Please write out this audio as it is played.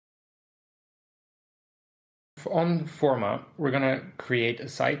On Forma, we're going to create a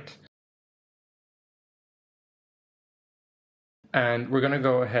site. And we're going to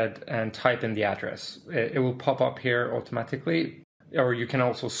go ahead and type in the address. It will pop up here automatically, or you can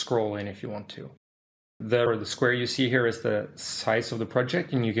also scroll in if you want to. The square you see here is the size of the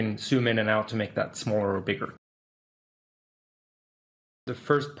project, and you can zoom in and out to make that smaller or bigger. The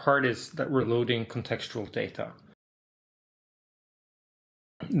first part is that we're loading contextual data.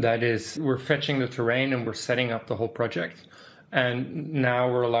 That is, we're fetching the terrain and we're setting up the whole project. And now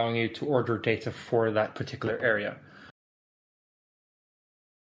we're allowing you to order data for that particular area.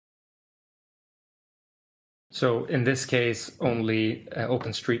 So in this case, only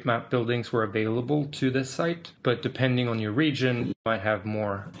OpenStreetMap buildings were available to this site, but depending on your region, you might have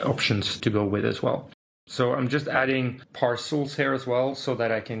more options to go with as well. So I'm just adding parcels here as well so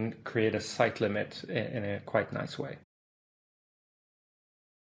that I can create a site limit in a quite nice way.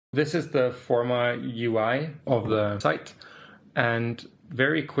 This is the Forma UI of the site, and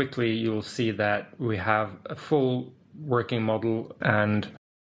very quickly you'll see that we have a full working model, and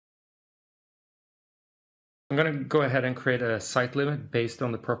I'm going to go ahead and create a site limit based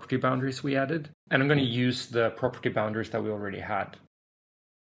on the property boundaries we added, and I'm going to use the property boundaries that we already had.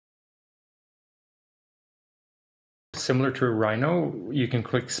 Similar to Rhino, you can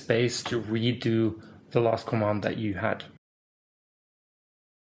click space to redo the last command that you had.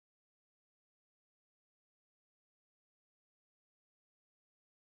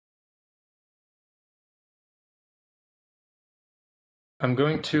 I'm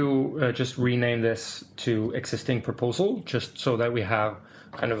going to just rename this to existing proposal, just so that we have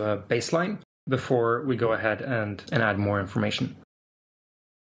kind of a baseline before we go ahead and add more information.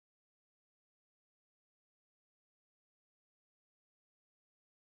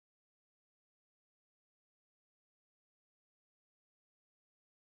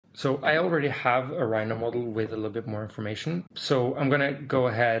 So I already have a Rhino model with a little bit more information. So I'm going to go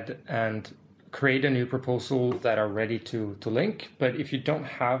ahead and create a new proposal that are ready to link. But if you don't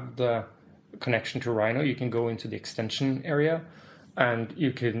have the connection to Rhino, you can go into the extension area and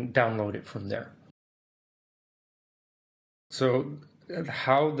you can download it from there. So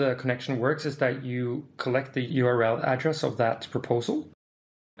how the connection works is that you collect the URL address of that proposal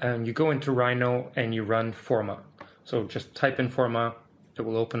and you go into Rhino and you run Forma. So just type in Forma, it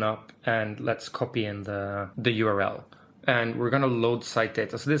will open up, and let's copy in the URL. And we're going to load site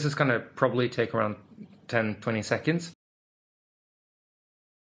data. So this is going to probably take around 10-20 seconds.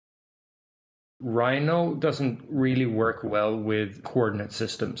 Rhino doesn't really work well with coordinate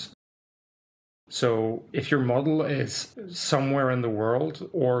systems. So if your model is somewhere in the world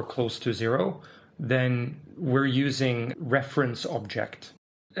or close to zero, then we're using reference object,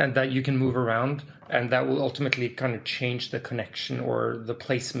 and that you can move around, and that will ultimately kind of change the connection or the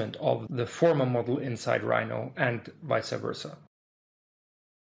placement of the Forma model inside Rhino and vice versa.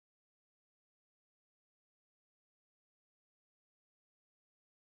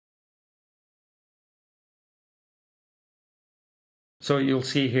 So you'll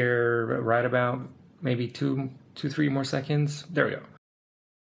see here right about maybe two, 3 more seconds. There we go.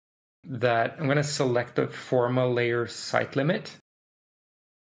 That I'm going to select the Forma layer site limit.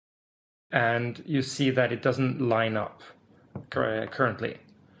 And you see that it doesn't line up currently.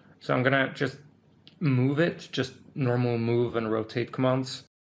 So I'm going to just move it, just normal move and rotate commands,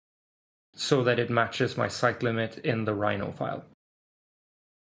 so that it matches my site limit in the Rhino file.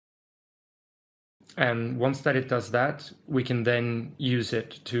 And once that it does that, we can then use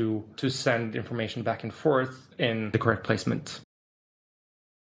it to send information back and forth in the correct placement.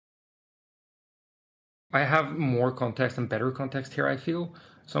 I have more context and better context here, I feel.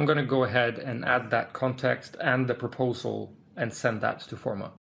 So I'm going to go ahead and add that context and the proposal and send that to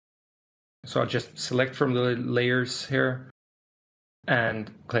Forma. So I'll just select from the layers here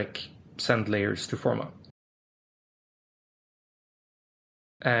and click Send Layers to Forma.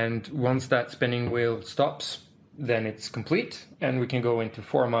 And once that spinning wheel stops, then it's complete, and we can go into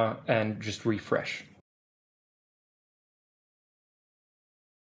Forma and just refresh.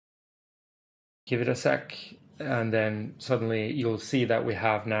 Give it a sec, and then suddenly you'll see that we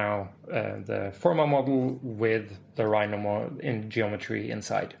have now the Forma model with the Rhino model in geometry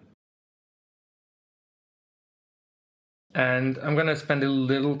inside. And I'm going to spend a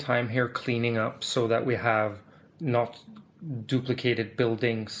little time here cleaning up so that we have not duplicated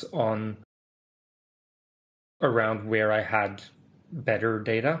buildings around where I had better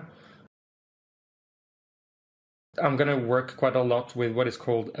data. I'm going to work quite a lot with what is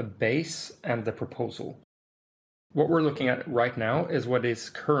called a base and the proposal. What we're looking at right now is what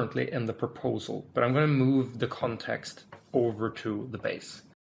is currently in the proposal, but I'm going to move the context over to the base.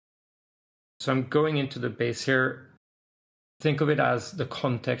 So I'm going into the base here. Think of it as the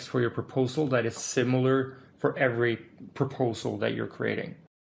context for your proposal that is similar for every proposal that you're creating.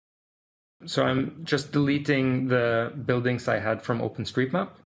 So I'm just deleting the buildings I had from OpenStreetMap.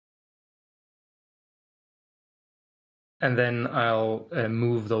 And then I'll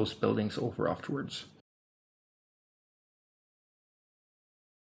move those buildings over afterwards.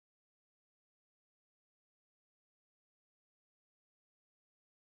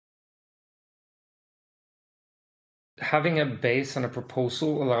 Having a base and a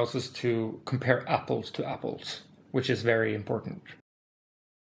proposal allows us to compare apples to apples, which is very important.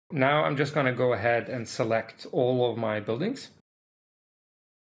 Now I'm just going to go ahead and select all of my buildings.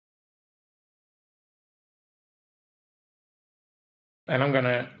 And I'm going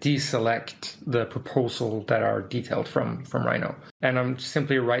to deselect the proposal that are detailed from Rhino. And I'm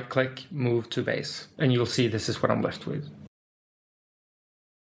simply right-click, move to base. And you'll see this is what I'm left with.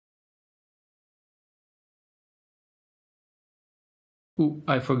 Ooh,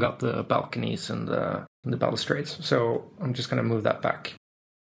 I forgot the balconies and the balustrades. So I'm just going to move that back.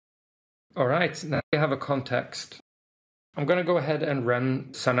 All right, now we have a context. I'm going to go ahead and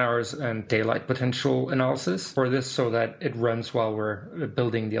run sun hours and daylight potential analysis for this so that it runs while we're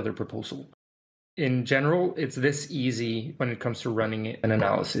building the other proposal. In general, it's this easy when it comes to running an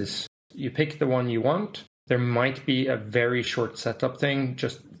analysis. You pick the one you want. There might be a very short setup thing,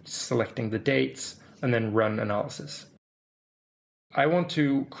 just selecting the dates and then run analysis. I want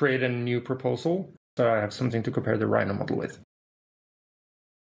to create a new proposal so I have something to compare the Rhino model with.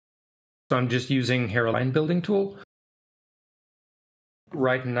 So I'm just using here a line building tool.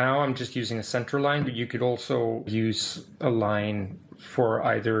 Right now, I'm just using a center line, but you could also use a line for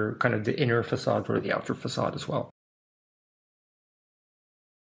either kind of the inner facade or the outer facade as well.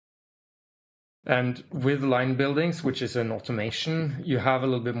 And with line buildings, which is an automation, you have a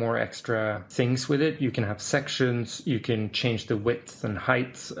little bit more extra things with it. You can have sections, you can change the width and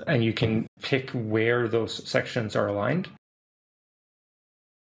height, and you can pick where those sections are aligned.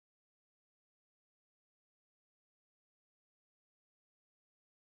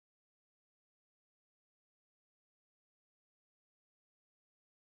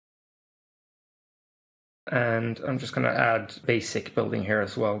 And I'm just going to add basic building here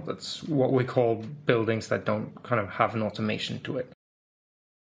as well. That's what we call buildings that don't kind of have an automation to it.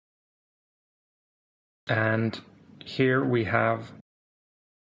 And here we have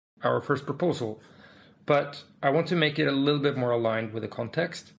our first proposal. But I want to make it a little bit more aligned with the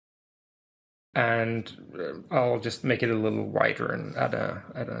context. And I'll just make it a little wider and add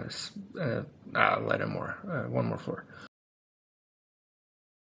one more floor.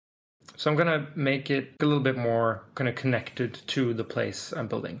 So I'm going to make it a little bit more kind of connected to the place I'm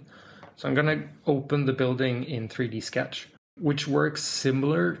building. So I'm going to open the building in 3D Sketch, which works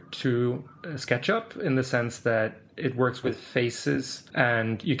similar to SketchUp in the sense that it works with faces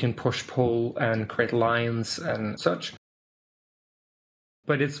and you can push pull and create lines and such.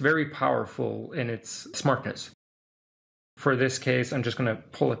 But it's very powerful in its smartness. For this case, I'm just going to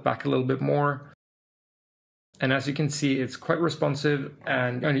pull it back a little bit more. And as you can see, it's quite responsive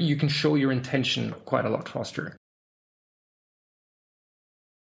and you can show your intention quite a lot faster.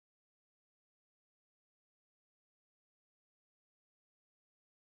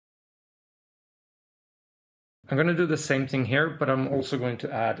 I'm going to do the same thing here, but I'm also going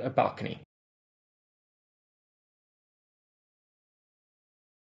to add a balcony.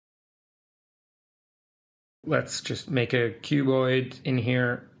 Let's just make a cuboid in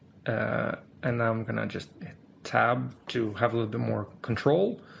here, and I'm going to just hit tab to have a little bit more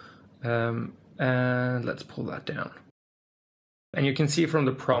control. And let's pull that down. And you can see from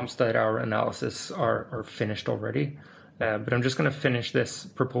the prompts that our analysis are finished already. But I'm just going to finish this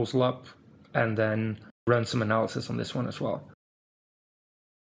proposal up and then run some analysis on this one as well.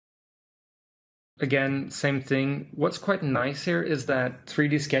 Again, same thing. What's quite nice here is that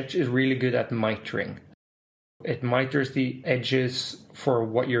 3D Sketch is really good at mitering. It miters the edges for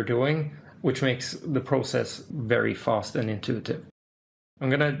what you're doing, which makes the process very fast and intuitive. I'm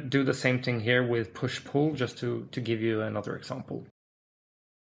going to do the same thing here with push-pull just to give you another example.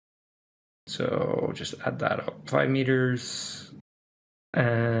 So just add that up 5 meters,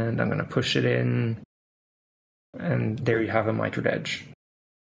 and I'm going to push it in, and there you have a mitered edge.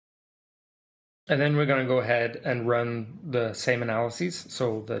 And then we're going to go ahead and run the same analyses,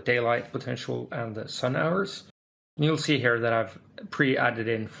 so the daylight potential and the sun hours. And you'll see here that I've pre-added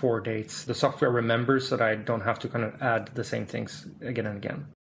in 4 dates. The software remembers that I don't have to kind of add the same things again and again.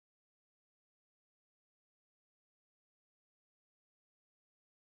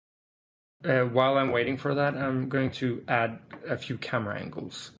 While I'm waiting for that, I'm going to add a few camera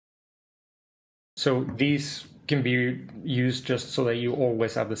angles. So these can be used just so that you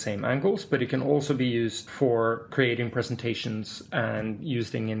always have the same angles, but it can also be used for creating presentations and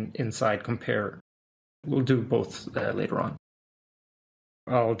using inside compare. We'll do both later on.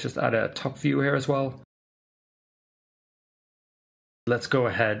 I'll just add a top view here as well. Let's go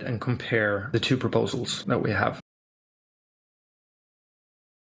ahead and compare the two proposals that we have.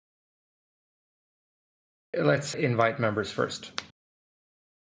 Let's invite members first.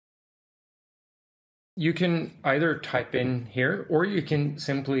 You can either type in here, or you can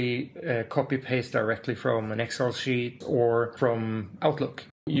simply copy paste directly from an Excel sheet or from Outlook.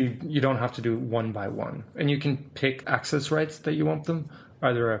 You don't have to do one by one. And you can pick access rights that you want them,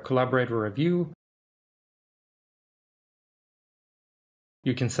 either a collaborate or a view.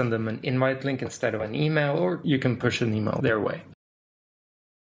 You can send them an invite link instead of an email, or you can push an email their way.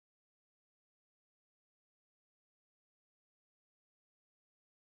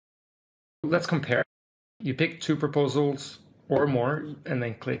 Let's compare. You pick two proposals or more and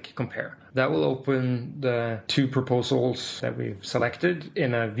then click compare. That will open the two proposals that we've selected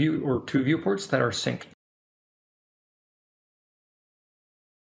in a view or two viewports that are synced.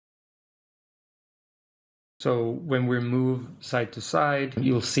 So when we move side to side,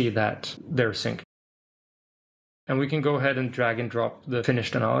 you'll see that they're synced. And we can go ahead and drag and drop the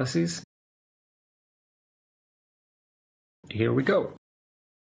finished analyses. Here we go.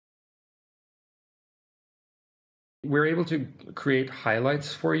 We're able to create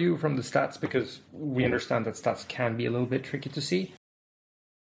highlights for you from the stats because we understand that stats can be a little bit tricky to see.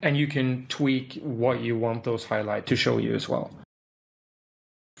 And you can tweak what you want those highlights to show you as well.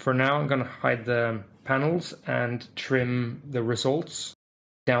 For now, I'm going to hide the panels and trim the results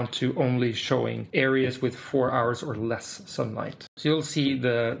down to only showing areas with 4 hours or less sunlight. So you'll see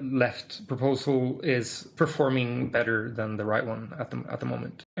the left proposal is performing better than the right one at the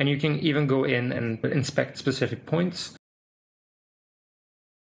moment. And you can even go in and inspect specific points.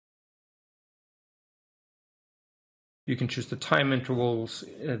 You can choose the time intervals,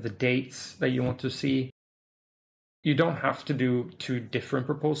 the dates that you want to see. You don't have to do two different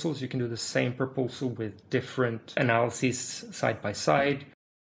proposals. You can do the same proposal with different analyses side by side.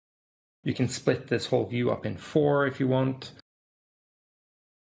 You can split this whole view up in 4 if you want.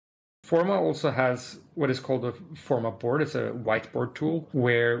 Forma also has what is called a Forma board. It's a whiteboard tool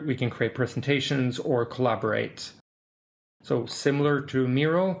where we can create presentations or collaborate. So similar to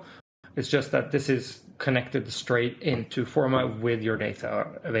Miro, it's just that this is connected straight into Forma with your data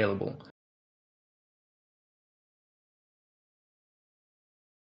available.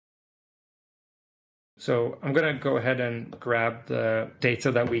 So I'm going to go ahead and grab the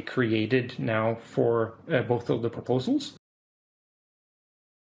data that we created now for both of the proposals.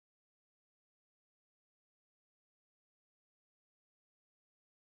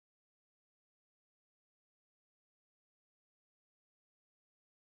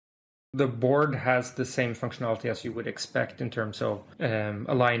 The board has the same functionality as you would expect in terms of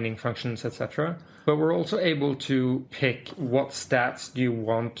aligning functions, etc. But we're also able to pick what stats do you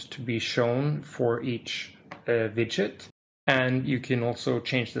want to be shown for each widget. And you can also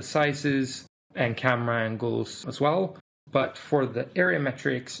change the sizes and camera angles as well. But for the area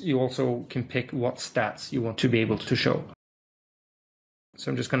metrics, you also can pick what stats you want to be able to show. So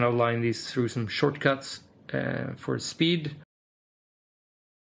I'm just going to align these through some shortcuts for speed.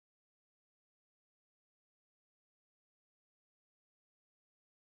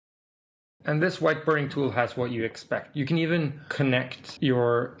 And this whiteboarding tool has what you expect. You can even connect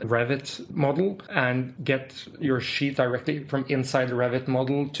your Revit model and get your sheet directly from inside the Revit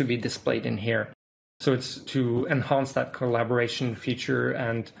model to be displayed in here. So it's to enhance that collaboration feature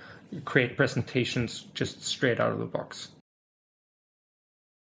and create presentations just straight out of the box.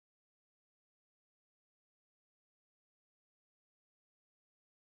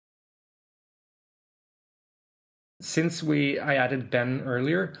 Since I added Ben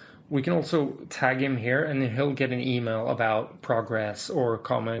earlier, we can also tag him here and he'll get an email about progress or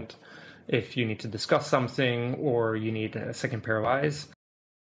comment if you need to discuss something or you need a second pair of eyes.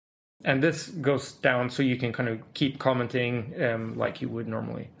 And this goes down so you can kind of keep commenting like you would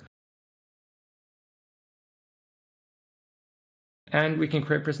normally. And we can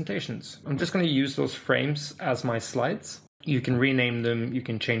create presentations. I'm just going to use those frames as my slides. You can rename them, you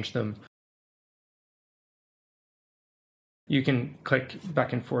can change them. You can click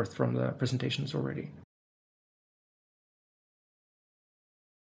back and forth from the presentations already.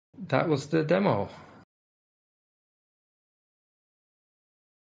 That was the demo.